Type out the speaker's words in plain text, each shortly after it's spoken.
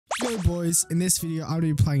Yo boys, in this video I'll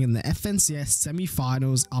be playing in the FNCS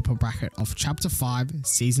semi-finals upper bracket of Chapter 5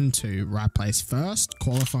 Season 2 where I place first,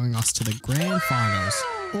 qualifying us to the grand finals.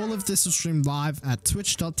 All of this will stream live at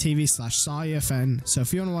twitch.tv/SaiuFN, so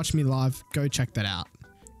if you want to watch me live, go check that out.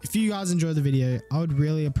 If you guys enjoy the video, I would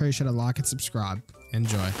really appreciate a like and subscribe.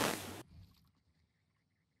 Enjoy.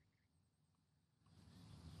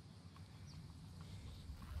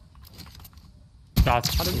 That's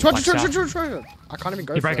I can't even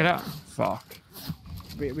go. You break for it out? Fuck.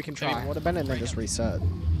 We can try water bend and then just reset.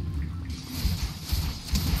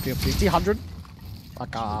 Feel 50, 100?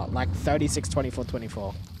 Like 36, 24,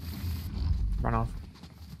 24. Run off.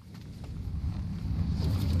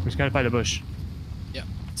 We just gotta play the bush. Yeah,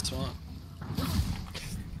 smart.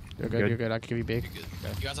 You're good, you're good. I can give you big. You're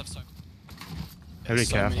good. You guys have so Really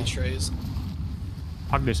so careful. many trees.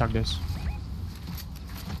 Hug this, hug this.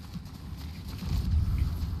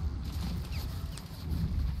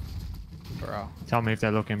 Bro. Tell me if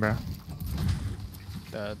they're looking, bro.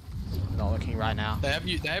 They're not looking right now. They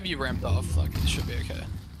have you ramped off. Like it should be okay.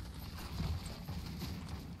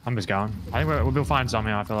 I'm just going. I think we'll find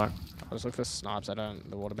something. I feel like. I'll just look for snipes. The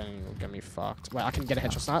water bending will get me fucked. Wait, I can get a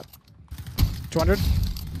headshot snipe. 200?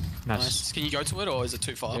 Nice. Can you go to it or is it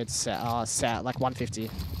too far? It's set like 150.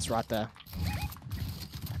 It's right there.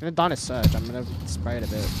 I'm gonna die in a surge. I'm gonna spray it a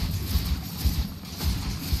bit.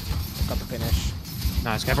 I've got the finish.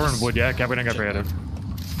 Nice. Careful in wood, yeah. Careful don't go creative.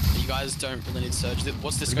 You guys don't really need surge.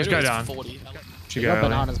 What's this? Just go down. 40. Should You go got early.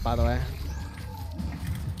 bananas, by the way.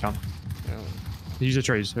 Jump. Yeah. Use the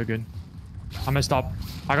trees. We're good. I'm gonna stop.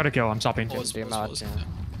 I gotta kill. I'm stopping. Pause, Be pause, mad, pause.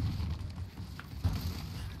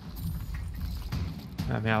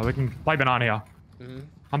 yeah. Yeah, we can play banana here.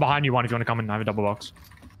 I'm behind you one if you want to come in. I have a double box.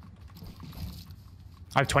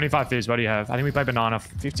 I have 25 fizz. What do you have? I think we play banana.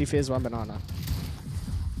 50 fizz, 1 banana.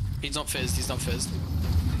 He's not fizzed. He's not fizzed.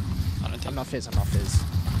 I don't think. I'm not fizz, I'm not fizz.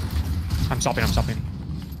 I'm stopping. I'm stopping.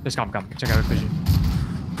 Just come. Check out the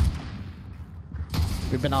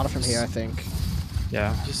We banana from here, I think.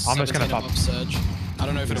 Yeah. Just I'm just gonna 17 pop. above surge. I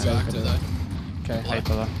don't know if it'll go active though. Okay. Hey,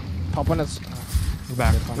 fella. Pop when it's... Look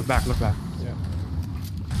back. Look back. Look back. Yeah.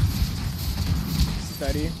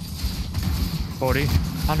 30. 40.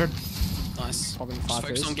 100. Nice. Popping Just 5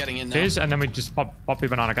 focus fizz. on getting in now. Fizz, and then we just pop the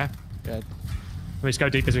banana, okay? Good. We just go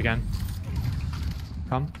deep as we can.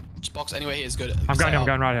 Come. Just box anywhere here is good. I'm going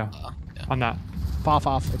right here. Yeah. On that. Far.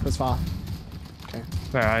 It was far. Okay.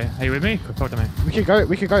 Where are you? Are you with me? Talk to me. We could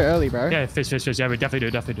go early, bro. Yeah, fizz. Yeah, we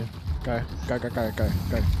definitely do. Go. I'm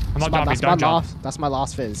not jumping. That's Don't jump. That's my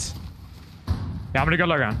last fizz. Yeah, I'm gonna go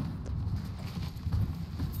low ground.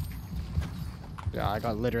 Yeah, I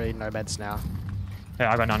got literally no beds now.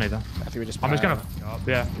 Yeah, I got none either. I think we just... I'm just gonna...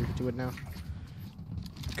 Yeah. We could do it now.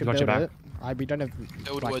 Could Got your build back. it. We don't have...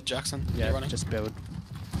 Build like, wood, Jackson. Yeah, You're running. just build.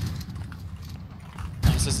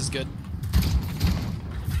 Nice, this is good.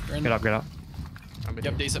 You're in. Get up. You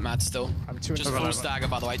have decent mats still. I'm 2 Just full stagger,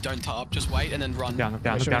 by the way. Don't top. Just wait and then run. Look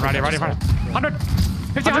down. Should Right here. 100.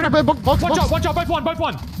 50, 100. Box. Watch out. Both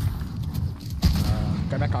one.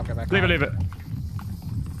 Go back up. Leave it.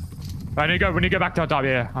 Right, we need to go back to our top.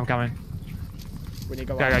 Yeah, I'm coming. We need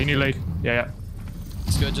to go Yeah, you need to lead. Yeah.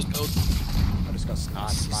 It's good, just build. I just got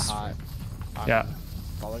sniped by height. Yeah.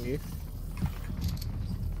 Following you.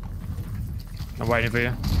 I'm waiting for you. I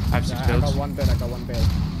have 6 I builds. got one build.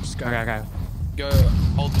 Just go. Okay. Go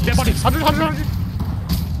hold the Dead body. sticks. 100.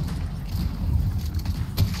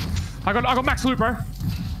 I got max loot, bro.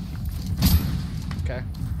 Okay.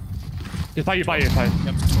 You play. You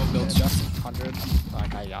have 12 builds, Yeah, Jackson.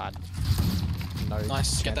 100. Okay, yard. No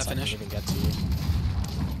Nice, get chance that I can finish. even get to you.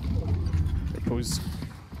 It pulls.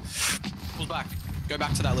 Pull back. Go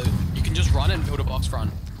back to that loot. You can just run and build a box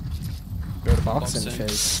front. Build a box Box and in.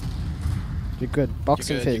 fizz. You're good. Box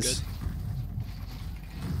You're and good, fizz.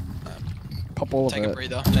 you're Pop all of Take it. a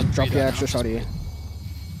breather. And then Take a drop your breather extra now. shotty.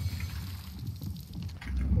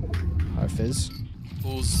 Oh, fizz.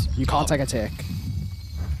 Pulls. You can't take a tick.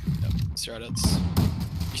 Yep. It's right. You just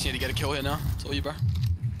need to get a kill here now. It's all you, bro.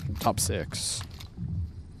 Top 6.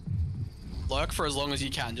 Lurk for as long as you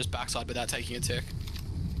can. Just backside without taking a tick.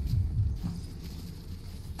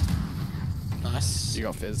 Nice. You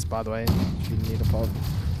got fizz, by the way. If you need a pod.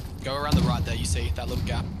 Go around the right there. You see that little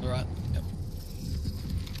gap. All right. Yep.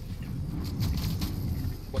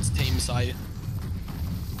 What's team Saiu?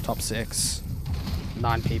 Top 6.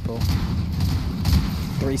 9 people.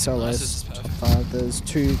 3 solos. Nice, this is Top perfect. 5. There's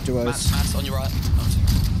 2 duos. Mats on your right.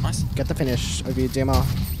 Nice. Get the finish over your DMR.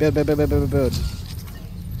 Build.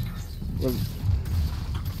 We'll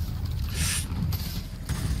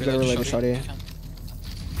get a related shot here.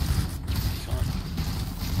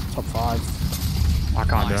 Top 5. I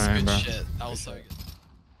can't do Nice, anything, good bro. shit. That was so good.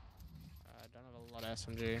 I don't have a lot of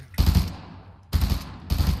SMG.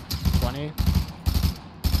 20.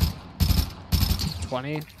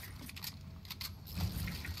 20.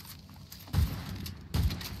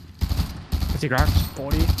 Is he cracked?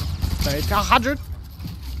 40. 30. 100.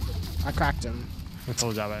 I cracked him. It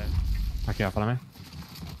falls that way. Okay, follow me.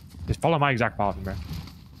 Just follow my exact path, bro.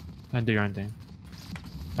 Don't do your own thing.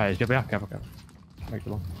 Hey, careful, careful, careful. Make the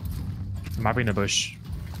ball. It might be in the bush.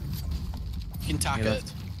 You can tack Yeah,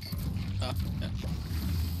 it. Oh, yeah.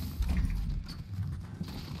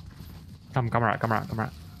 Come right, come right, come right.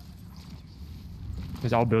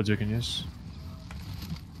 There's all builds we can use.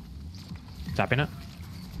 Tapping it.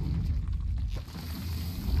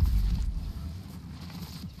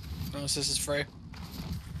 Oh, so this is free.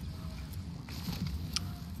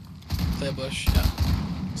 Clear bush. Yeah.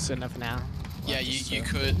 Sitting up for now. Yeah, Just, you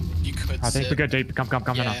could I think sit. we go deep. Come Yeah,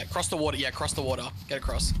 now. yeah, cross the water. Yeah, cross the water. Get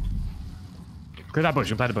across. Clear that bush,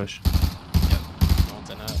 we'll play the bush. Yep. No one's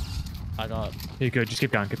in it. I got. You good, just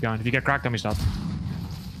keep going, keep going. If you get cracked, tell me stop.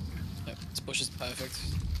 Yep. This bush is perfect.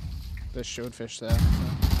 There's shieldfish there.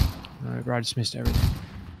 No, bro, I just missed everything.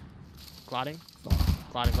 Gliding.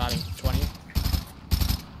 Gliding, gliding. 20.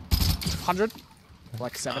 100.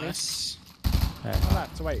 Like 70. Nice. Yeah, Oh,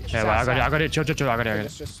 that, so wait. yeah, well, I got it. Chill, I got it.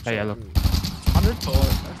 Just Hey, yeah, look. 100.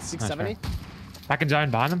 670. Back in zone,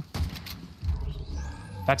 behind them.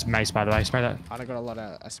 That's mace, by the way. Spray that. I got a lot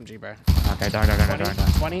of SMG, bro. Okay, don't.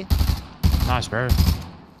 20. Nice, bro.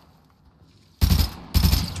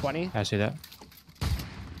 20. I see that.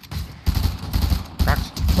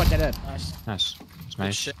 Cracked. What did it? Nice. Nice. It's Good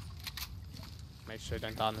mace. shit. Make sure you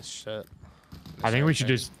don't die on this shit. I think we should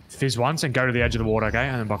just fizz once and go to the edge of the water, okay?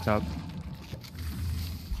 And then box up.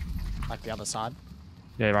 Like the other side.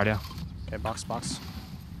 Yeah, right here. Okay, box.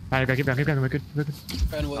 Alright, go, keep going. We're good.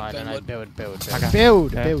 Burn wood, I burn don't know. wood. Build. Okay.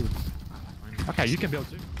 Build. Yeah. Build. Okay, you can build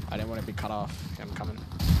too. I didn't want to be cut off. I'm coming.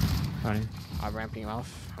 Alrighty. I'm ramping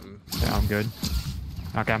off. Yeah, I'm good.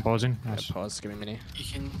 Okay, I'm pausing. Nice. Pause. Give me a mini.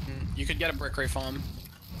 You could get a brick refarm.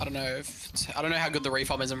 I don't know how good the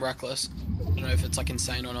refarm is in Reckless. I don't know if it's like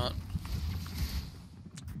insane or not.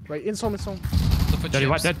 Wait, instorm. Look for Dirty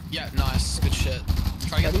white chips. dead. Yeah, nice, good shit.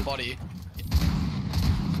 Try to get the body.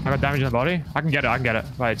 I got damage in the body. I can get it.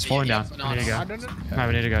 Wait, it's falling Yeah, down. yeah, We need to I go. don't know. No,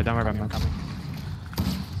 we need to go. Don't worry about I'm that. coming.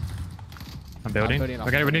 I'm building. building up.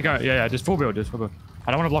 Okay, we need to go. Yeah, just full build.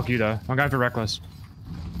 I don't want to block you though. I'm going for reckless.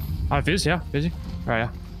 Oh, Fizz, yeah, busy. Right, yeah.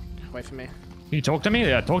 Wait for me. Can you talk to me?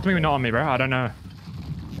 Yeah, talk to me, not on me, bro. I don't know.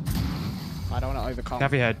 I don't want to overcome.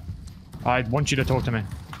 Have your head. I want you to talk to me.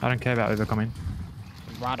 I don't care about overcoming.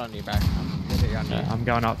 I'm right on you, bro. I'm literally on you. Yeah, I'm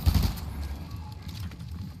going up.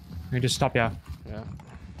 You can just stop here. Yeah.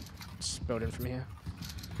 Just build in from here.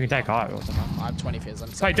 You can take height or something. I have 20 fizz. I'm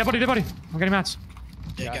Hey, dead body. I'm getting mats.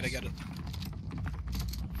 Yeah, Yes. get it.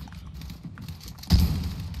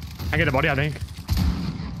 I get a body, I think.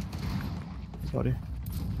 Body.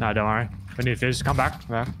 No, don't worry. We need Fizz. Come back.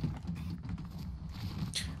 Back.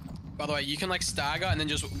 By the way, you can like stagger and then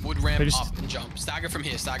just wood ramp They just- up and jump. Stagger from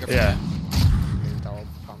here, stagger from Yeah. here. Double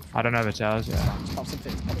pump. I don't know if it's ours. Yeah. Pop some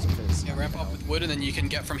fizz. Yeah, ramp up with wood and then you can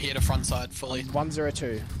get from here to front side fully.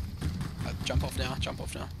 102. Jump off now.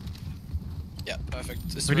 Yeah, perfect.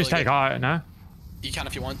 This is We really just take good. height, no? You can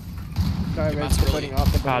if you want. Go, Your we're mat's really- building up.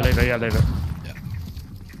 Ah, leave it. Yeah, leave it. Yeah.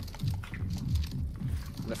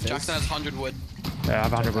 The fizz. Jackson has 100 wood. Yeah, I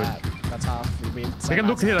have 100 wood. That's half. We We can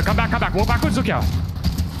look here. Come back. Walk backwards. Look here.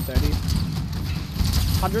 30.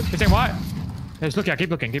 100. It's in white. Just look here.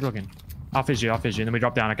 Keep looking. I'll fizz you. And then we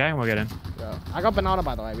drop down, okay? And we'll get in. Yeah. I got banana,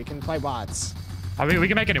 by the way. We can play whites. Oh, we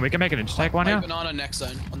can make it in. Just take one Play here. banana next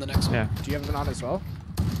zone on the next one. Yeah. Do you have banana as well?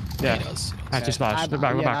 Yeah. He does. That's just splash. Look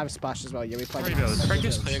back. Yeah, I have splash as well. Yeah, we play Three bananas. builds. Break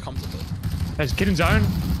Just clear comfortably. There's kid in zone.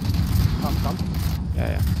 Come.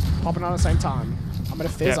 Yeah. Popping on at the same time. I'm gonna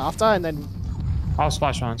fizz Yeah. after and then. I'll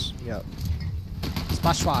splash once. Yep.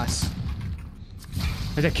 Splash twice.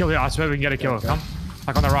 There's a kill here. I swear we can get a kill. Okay. Come.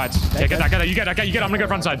 Like on the right. Yeah, get that. You get it. I'm gonna go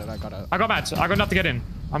front side. I got it. I got mats. I got enough to get in.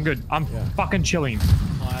 I'm good. I'm fucking chilling.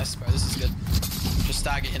 Nice, bro. This is good. Just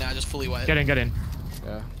stagger here now. Just fully wait. Get in.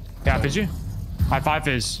 Yeah. Yeah, fizz you. I have 5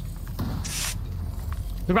 fizz.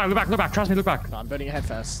 Look back. Trust me, look back. No, I'm building ahead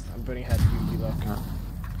first. You look.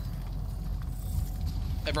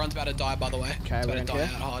 Everyone's about to die, by the way. Okay, It's we're about to in die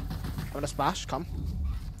here. out hard. I'm gonna splash. Come.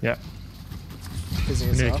 Yeah. Fizzing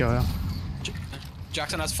We need a yourself. kill here.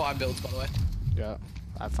 Jackson has 5 builds, by the way. Yeah.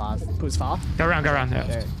 I have 5. Who's far? Go around. Yeah.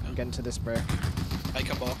 Okay. I'm getting to this brick.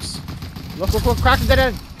 Make a box. Look. Crack the dead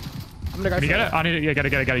end. I'm gonna go Can you for get it? I need it. Yeah, get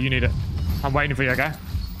it. You need it. I'm waiting for you, okay?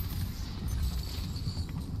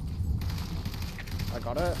 I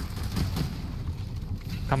got it.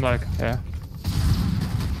 Come like, yeah.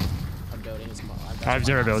 I'm building. I have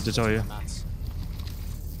 0 builds, it's all you.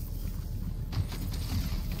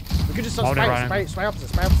 We could just Hold it, Ryan. spray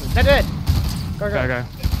opposite. Dead. Go. Go.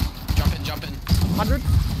 Jump in. 100.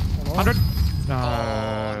 100? No.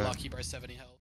 Oh, lucky bro, 70 health.